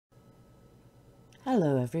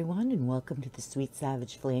Hello, everyone, and welcome to the Sweet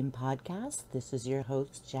Savage Flame podcast. This is your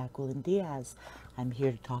host, Jacqueline Diaz. I'm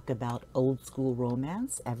here to talk about old school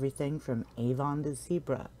romance, everything from Avon to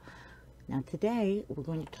Zebra. Now, today we're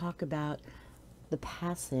going to talk about the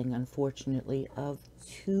passing, unfortunately, of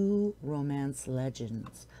two romance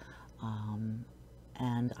legends.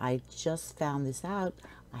 And I just found this out.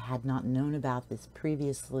 I had not known about this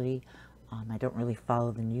previously. I don't really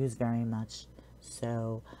follow the news very much.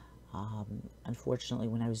 So, unfortunately,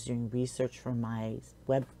 when I was doing research for my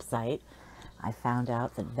website, I found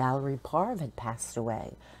out that Valerie Parv had passed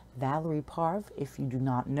away. Valerie Parv, if you do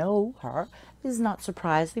not know her, is not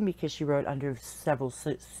surprising because she wrote under several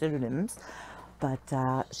pseudonyms. But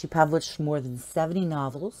she published more than 70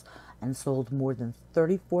 novels and sold more than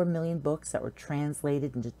 34 million books that were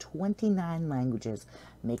translated into 29 languages,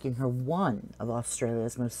 making her one of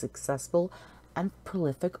Australia's most successful and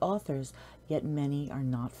prolific authors. Yet many are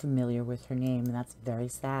not familiar with her name, and that's very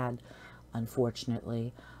sad,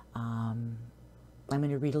 unfortunately. I'm going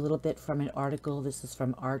to read a little bit from an article. This is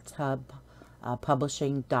from ArtsHub,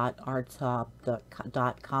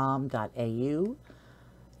 publishing.artshub.com.au.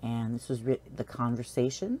 And this was the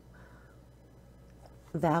conversation.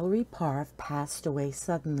 Valerie Parv passed away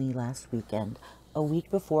suddenly last weekend, a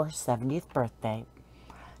week before her 70th birthday.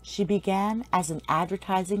 She began as an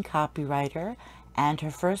advertising copywriter, and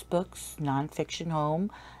her first books, nonfiction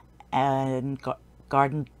home and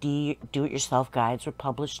garden do-it-yourself guides, were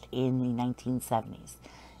published in the 1970s.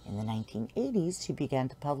 In the 1980s, she began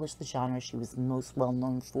to publish the genre she was most well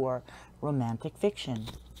known for, romantic fiction.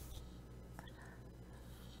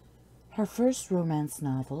 Her first romance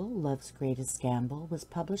novel, Love's Greatest Gamble, was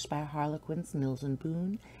published by Harlequin's Mills and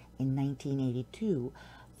Boon in 1982.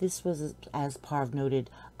 This was, as Parv noted,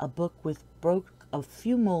 a book which broke a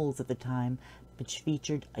few molds at the time, which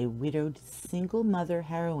featured a widowed single mother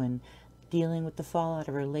heroine dealing with the fallout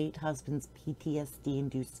of her late husband's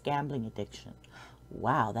PTSD-induced gambling addiction.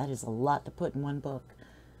 Wow, that is a lot to put in one book.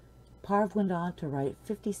 Parv went on to write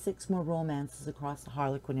 56 more romances across the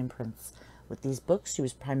Harlequin imprints. With these books, she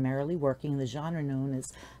was primarily working in the genre known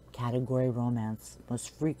as category romance, most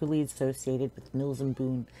frequently associated with Mills and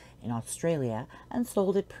Boon in Australia, and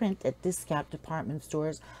sold at print at discount department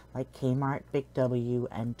stores like Kmart, Big W,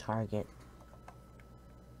 and Target.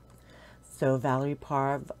 So Valerie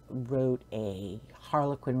Parv wrote a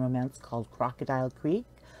Harlequin romance called Crocodile Creek.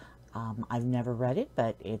 I've never read it,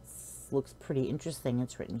 but it looks pretty interesting.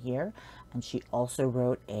 It's written here. And she also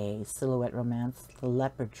wrote a silhouette romance, The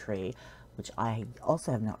Leopard Tree, which I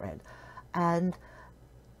also have not read. And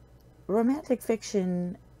romantic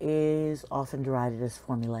fiction is often derided as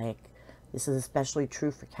formulaic. This is especially true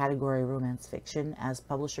for category romance fiction, as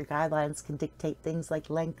publisher guidelines can dictate things like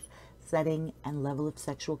length, setting, and level of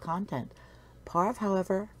sexual content. Parv,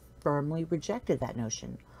 however, firmly rejected that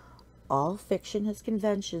notion. All fiction has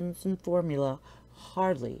conventions and formula.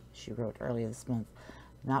 Hardly, she wrote earlier this month,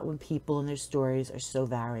 not when people and their stories are so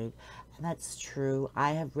varied. And that's true.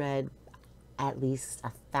 I have read at least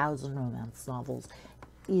 1,000 romance novels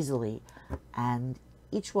easily, and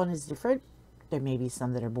each one is different. There may be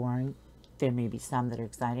some that are boring, there may be some that are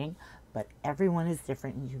exciting, but everyone is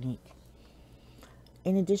different and unique.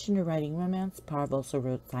 In addition to writing romance, Parv also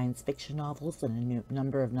wrote science fiction novels and a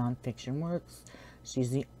number of nonfiction works. She's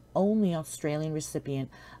the only Australian recipient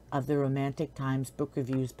of the Romantic Times Book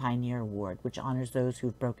Review's Pioneer Award, which honors those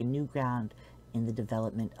who've broken new ground in the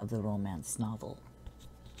development of the romance novel.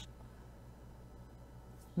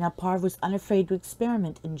 Now, Parv was unafraid to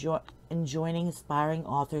experiment in joining aspiring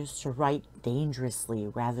authors to write dangerously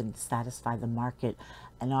rather than satisfy the market,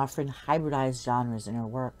 and often hybridized genres in her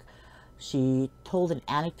work. She told an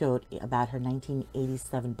anecdote about her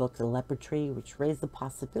 1987 book, The Leopard Tree, which raised the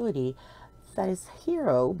possibility that his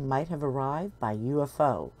hero might have arrived by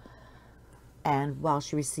UFO. And while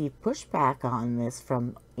she received pushback on this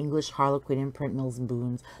from English Harlequin imprint Mills and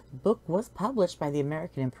Boon's, the book was published by the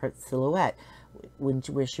American imprint Silhouette,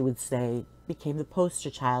 where she would say became the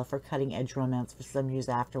poster child for cutting-edge romance for some years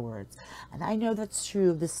afterwards. And I know that's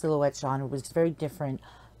true. The Silhouette genre was very different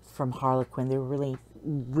from Harlequin. They were really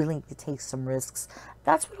willing to take some risks.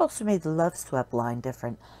 That's what also made the Love Swept line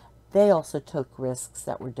different. They also took risks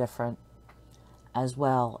that were different as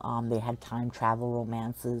well. They had time travel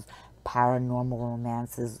romances, paranormal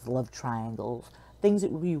romances, love triangles, things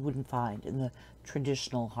that we wouldn't find in the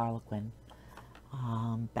traditional Harlequin.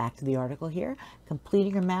 Back to the article here.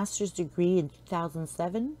 Completing her master's degree in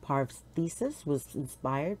 2007, Parv's thesis was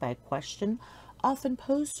inspired by a question often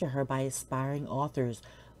posed to her by aspiring authors: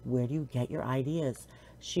 where do you get your ideas?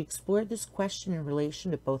 She explored this question in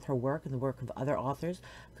relation to both her work and the work of other authors,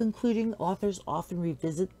 concluding authors often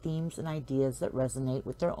revisit themes and ideas that resonate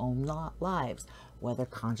with their own lives, whether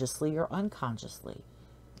consciously or unconsciously.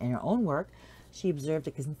 In her own work, she observed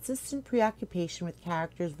a consistent preoccupation with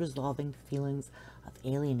characters resolving feelings of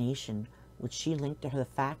alienation, which she linked to the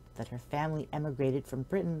fact that her family emigrated from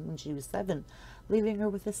Britain when she was 7, leaving her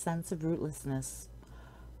with a sense of rootlessness.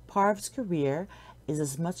 Parv's career is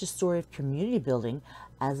as much a story of community building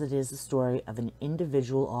as it is a story of an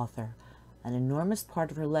individual author. An enormous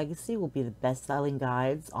part of her legacy will be the best-selling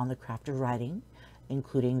guides on the craft of writing,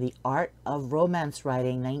 including The Art of Romance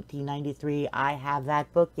Writing, 1993. I have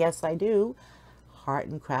that book. Yes, I do. Heart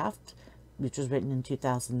and Craft, which was written in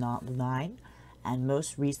 2009. And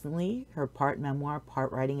most recently, her part memoir,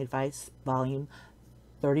 part writing advice, volume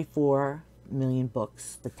 34 Million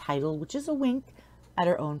Books. The title, which is a wink at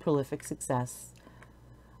her own prolific success.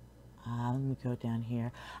 Let me go down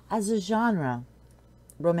here. As a genre,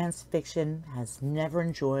 romance fiction has never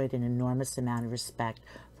enjoyed an enormous amount of respect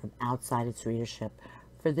from outside its readership.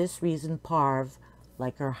 For this reason, Parv,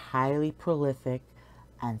 like her highly prolific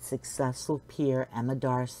and successful peer Emma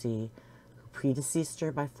Darcy, who predeceased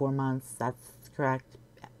her by 4 months, that's correct.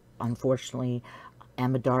 Unfortunately,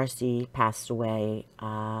 Emma Darcy passed away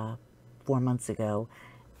 4 months ago,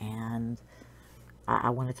 and I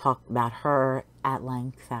want to talk about her at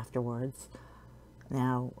length afterwards.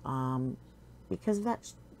 Now, because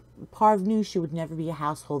Parv knew she would never be a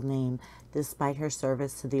household name despite her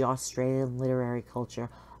service to the Australian literary culture,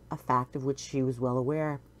 a fact of which she was well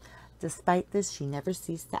aware. Despite this, she never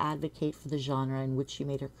ceased to advocate for the genre in which she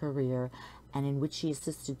made her career and in which she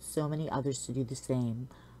assisted so many others to do the same.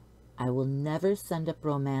 I will never send up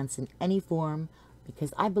romance in any form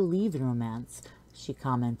because I believe in romance, she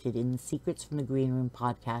commented in the Secrets from the Green Room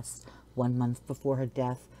podcast 1 month before her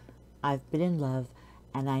death. I've been in love,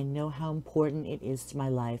 and I know how important it is to my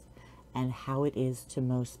life and how it is to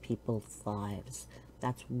most people's lives.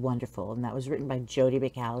 That's wonderful. And that was written by Jody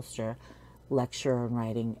McAllister, lecturer in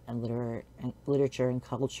writing and literature and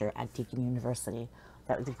culture at Deakin University.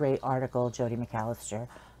 That was a great article, Jody McAllister.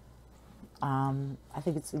 I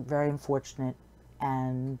think it's very unfortunate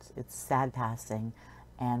and it's sad passing.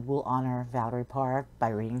 And we'll honor Valerie Parv by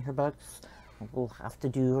reading her books. We'll have to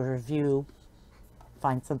do a review,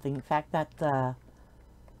 find something. In fact, that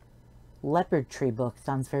Leopard Tree book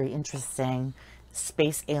sounds very interesting.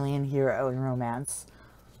 Space alien hero and romance.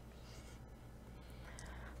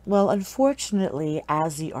 Well, unfortunately,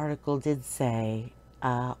 as the article did say,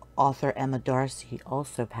 author Emma Darcy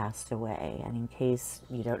also passed away. And in case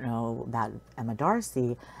you don't know about Emma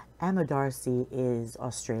Darcy is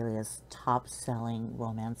Australia's top-selling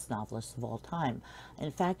romance novelist of all time.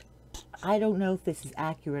 In fact, I don't know if this is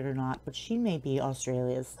accurate or not, but she may be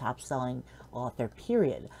Australia's top-selling author,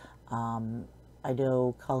 period. I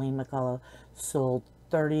know Colleen McCullough sold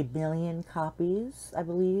 30 million copies, I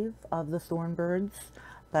believe, of The Thornbirds.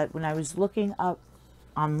 But when I was looking up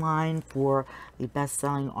online for the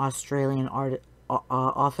best-selling Australian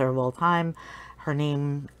author of all time, her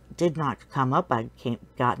name did not come up. I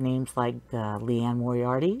got names like Leanne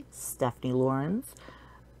Moriarty, Stephanie Lawrence,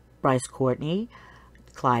 Bryce Courtney,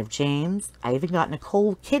 Clive James. I even got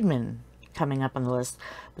Nicole Kidman coming up on the list,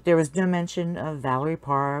 but there was no mention of Valerie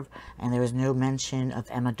Parv, and there was no mention of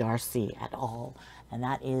Emma Darcy at all, and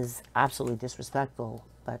that is absolutely disrespectful.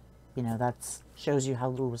 But you know, that shows you how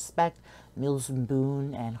little respect Mills and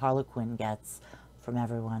Boone and Harlequin gets from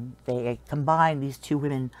everyone. They combined, these two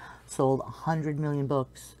women sold 100 million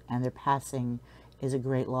books, and their passing is a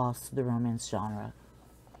great loss to the romance genre.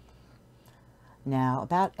 Now,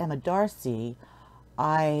 about Emma Darcy,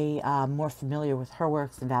 I am more familiar with her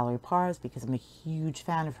works than Valerie Parv's because I'm a huge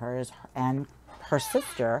fan of hers, and her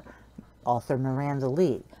sister, author Miranda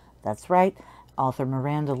Lee. That's right, author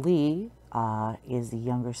Miranda Lee is the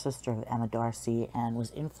younger sister of Emma Darcy and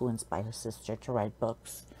was influenced by her sister to write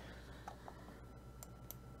books.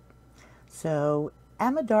 So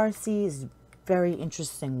Emma Darcy is a very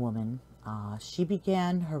interesting woman. She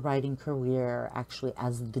began her writing career actually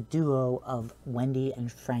as the duo of Wendy and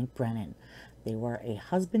Frank Brennan. They were a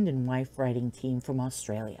husband and wife writing team from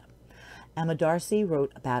Australia. Emma Darcy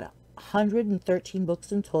wrote about 113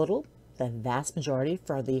 books in total, the vast majority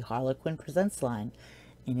for the Harlequin Presents line.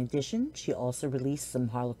 In addition, she also released some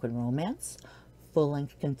Harlequin romance,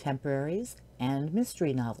 full-length contemporaries, and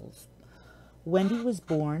mystery novels. Wendy was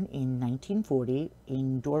born in 1940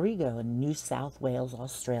 in Dorrigo in New South Wales,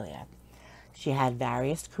 Australia. She had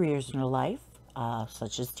various careers in her life,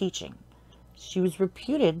 such as teaching. She was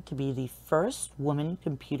reputed to be the first woman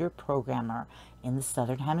computer programmer in the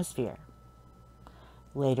Southern Hemisphere.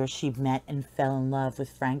 Later, she met and fell in love with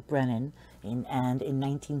Frank Brennan, and in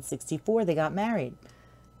 1964 they got married.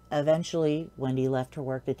 Eventually, Wendy left her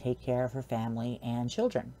work to take care of her family and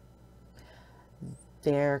children.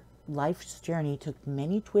 Their life's journey took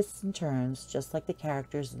many twists and turns, just like the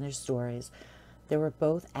characters in their stories. They were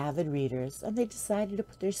both avid readers, and they decided to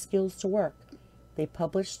put their skills to work. They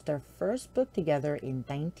published their first book together in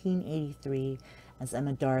 1983 as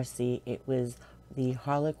Emma Darcy. It was the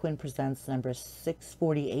Harlequin Presents number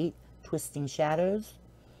 648, Twisting Shadows,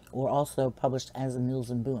 or also published as Mills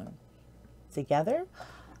and Boon. Together,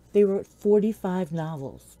 they wrote 45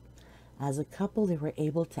 novels. As a couple, they were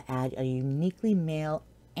able to add a uniquely male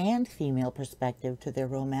and female perspective to their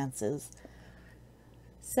romances.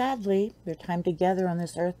 Sadly, their time together on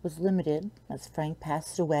this earth was limited, as Frank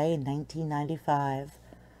passed away in 1995.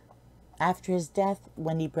 After his death,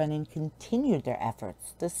 Wendy Brennan continued their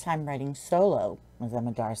efforts, this time writing solo with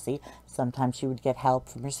Emma Darcy. Sometimes she would get help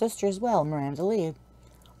from her sister as well, Miranda Lee.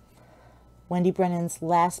 Wendy Brennan's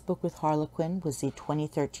last book with Harlequin was the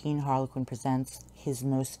 2013 Harlequin Presents His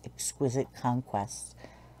Most Exquisite Conquest.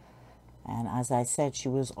 And as I said, she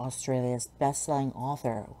was Australia's best-selling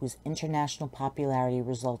author, whose international popularity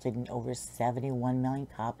resulted in over 71 million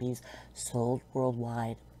copies sold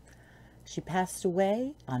worldwide. She passed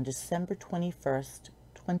away on December 21st,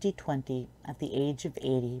 2020, at the age of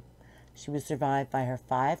 80. She was survived by her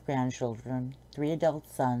 5 grandchildren, 3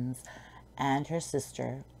 adult sons, and her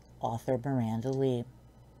sister, author Miranda Lee.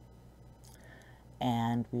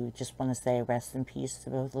 And we just want to say rest in peace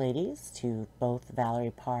to both ladies, to both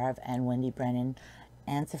Valerie Parv and Wendy Brennan,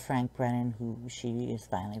 and to Frank Brennan, who she is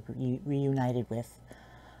finally reunited with.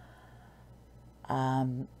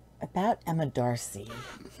 About Emma Darcy,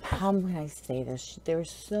 how can I say this? There were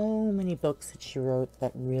so many books that she wrote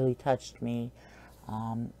that really touched me.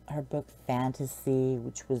 Her book Fantasy,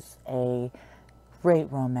 which was a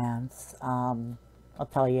great romance. I'll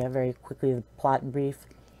tell you very quickly the plot in brief.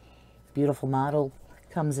 Beautiful model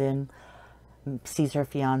comes in, sees her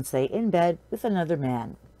fiance in bed with another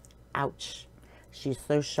man. Ouch. She's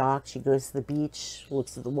so shocked. She goes to the beach,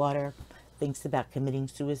 looks at the water, thinks about committing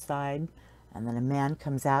suicide, and then a man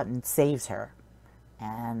comes out and saves her.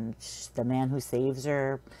 And the man who saves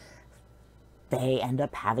her, they end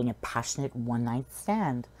up having a passionate one-night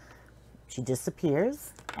stand. She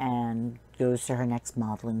disappears and goes to her next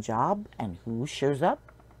modeling job, and who shows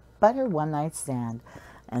up but her one-night stand.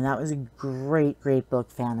 And that was a great, great book,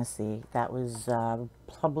 Fantasy. That was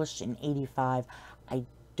published in '85. I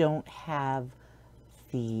don't have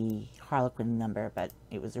the Harlequin number, but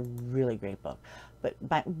it was a really great book.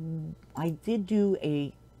 But I did do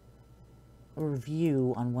a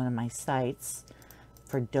review on one of my sites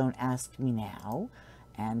for Don't Ask Me Now.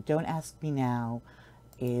 And Don't Ask Me Now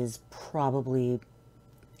is probably,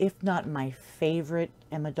 if not my favorite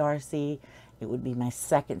Emma Darcy, it would be my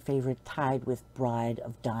second favorite, tied with Bride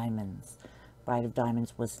of Diamonds. Bride of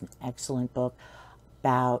Diamonds was an excellent book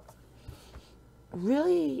about,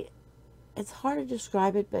 really, it's hard to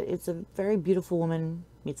describe it, but it's a very beautiful woman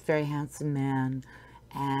meets a very handsome man,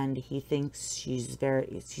 and he thinks she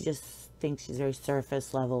just thinks she's very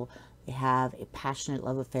surface level. They have a passionate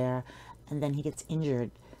love affair, and then he gets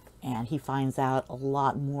injured, and he finds out a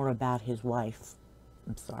lot more about his wife.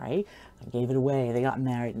 I'm sorry, I gave it away. They got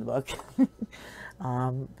married in the book.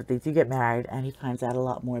 But they do get married, and he finds out a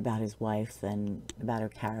lot more about his wife than about her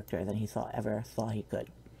character than he ever thought he could.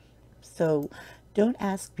 So, Don't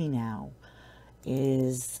Ask Me Now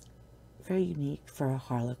is very unique for a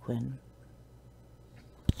Harlequin.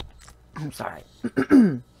 I'm sorry.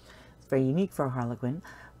 It's very unique for a Harlequin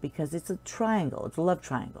because it's a triangle. It's a love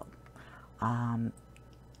triangle.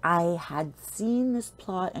 I had seen this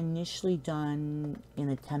plot initially done in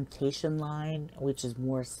a Temptation line, which is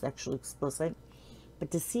more sexually explicit, but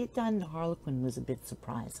to see it done in Harlequin was a bit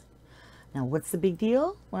surprising. Now, what's the big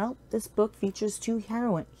deal? Well, this book features 2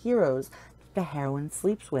 heroes that the heroine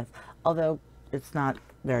sleeps with, although it's not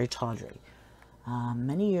very tawdry.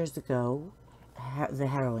 Many years ago, the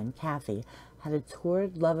heroine, Kathy, had a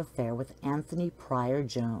torrid love affair with Anthony Pryor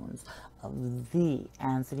Jones, of the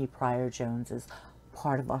Anthony Pryor Joneses,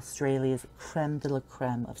 part of Australia's creme de la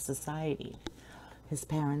creme of society. His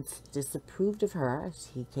parents disapproved of her, as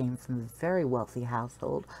he came from a very wealthy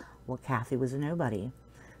household, while Kathy was a nobody.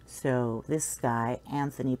 So this guy,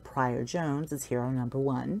 Anthony Pryor Jones, is hero number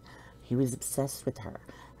 1. He was obsessed with her,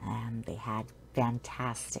 and they had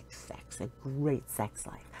fantastic sex, a great sex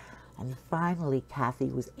life. And finally, Kathy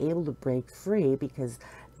was able to break free because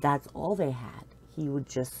that's all they had. He would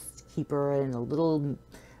just keep her in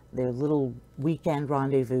their little weekend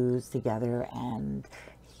rendezvous together, and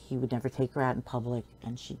he would never take her out in public,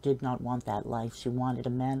 and she did not want that life. She wanted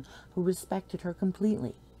a man who respected her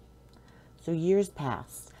completely. So years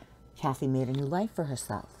passed. Kathy made a new life for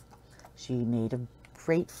herself. She made a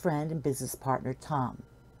great friend and business partner, Tom.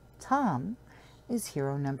 Tom is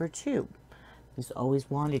hero number 2. He's always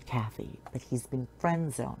wanted Kathy, but he's been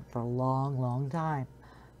friend zoned for a long, long time.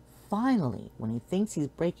 Finally, when he thinks he's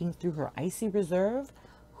breaking through her icy reserve,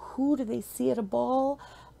 who do they see at a ball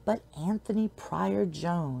but Anthony Pryor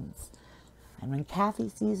Jones? And when Kathy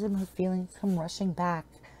sees him, her feelings come rushing back,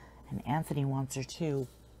 and Anthony wants her too.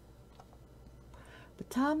 But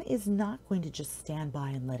Tom is not going to just stand by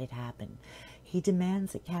and let it happen. He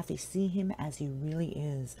demands that Kathy see him as he really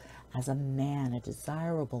is, as a man, a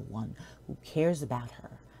desirable one who cares about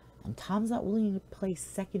her. And Tom's not willing to play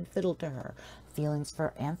second fiddle to her feelings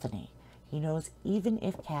for Anthony. He knows even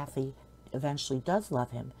if Kathy eventually does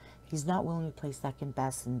love him, he's not willing to play second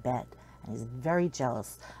best in bed, and is very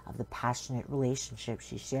jealous of the passionate relationship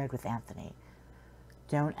she shared with Anthony.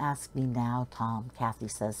 "Don't ask me now, Tom," Kathy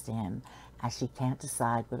says to him, as she can't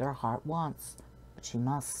decide what her heart wants, but she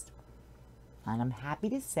must. And I'm happy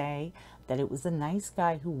to say that it was a nice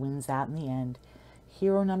guy who wins out in the end.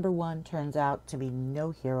 Hero number 1 turns out to be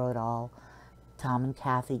no hero at all. Tom and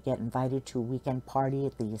Kathy get invited to a weekend party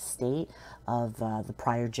at the estate of the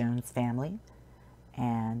Pryor Jones family.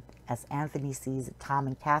 And as Anthony sees that Tom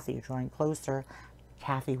and Kathy are drawing closer,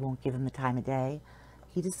 Kathy won't give him the time of day.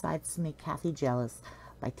 He decides to make Kathy jealous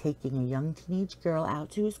by taking a young teenage girl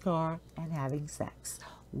out to his car and having sex.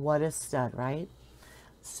 What a stud, right?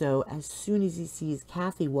 So as soon as he sees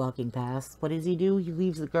Kathy walking past, what does he do? He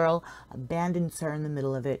leaves the girl, abandons her in the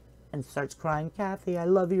middle of it, and starts crying, "Kathy, I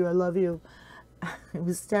love you, I love you." It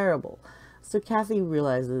was terrible. So Kathy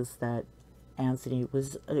realizes that Anthony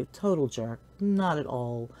was a total jerk, not at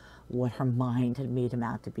all what her mind had made him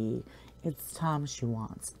out to be. It's Tom she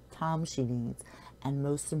wants, Tom she needs, and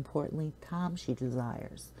most importantly, Tom she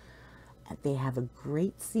desires. And they have a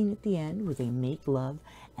great scene at the end where they make love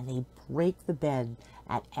and they break the bed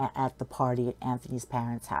at the party at Anthony's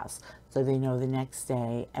parents' house. So they know the next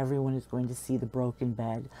day everyone is going to see the broken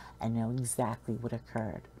bed and know exactly what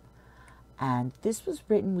occurred. And this was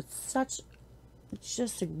written with such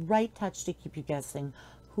just a right touch to keep you guessing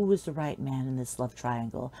who was the right man in this love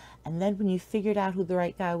triangle. And then when you figured out who the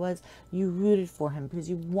right guy was, you rooted for him because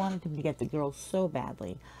you wanted him to get the girl so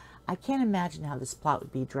badly. I can't imagine how this plot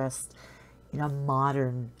would be addressed in a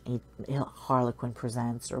modern Harlequin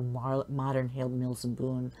Presents or modern Hale Mills and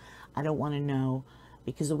Boone. I don't want to know,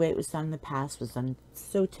 because the way it was done in the past was done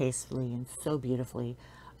so tastefully and so beautifully.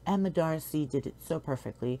 Emma Darcy did it so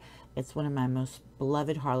perfectly. It's one of my most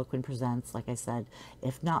beloved Harlequin Presents, like I said.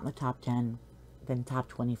 If not in the top 10, then top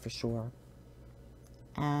 20 for sure.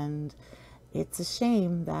 And it's a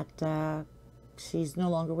shame that she's no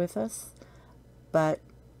longer with us, but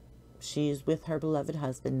she's with her beloved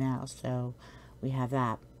husband now, so we have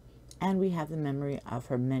that. And we have the memory of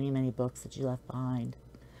her many, many books that she left behind.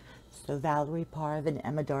 So Valerie, Parv, and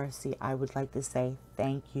Emma Darcy, I would like to say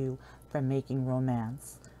thank you for making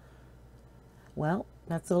romance. Well,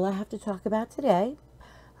 that's all I have to talk about today.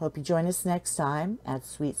 Hope you join us next time at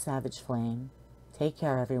Sweet Savage Flame. Take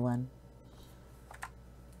care, everyone.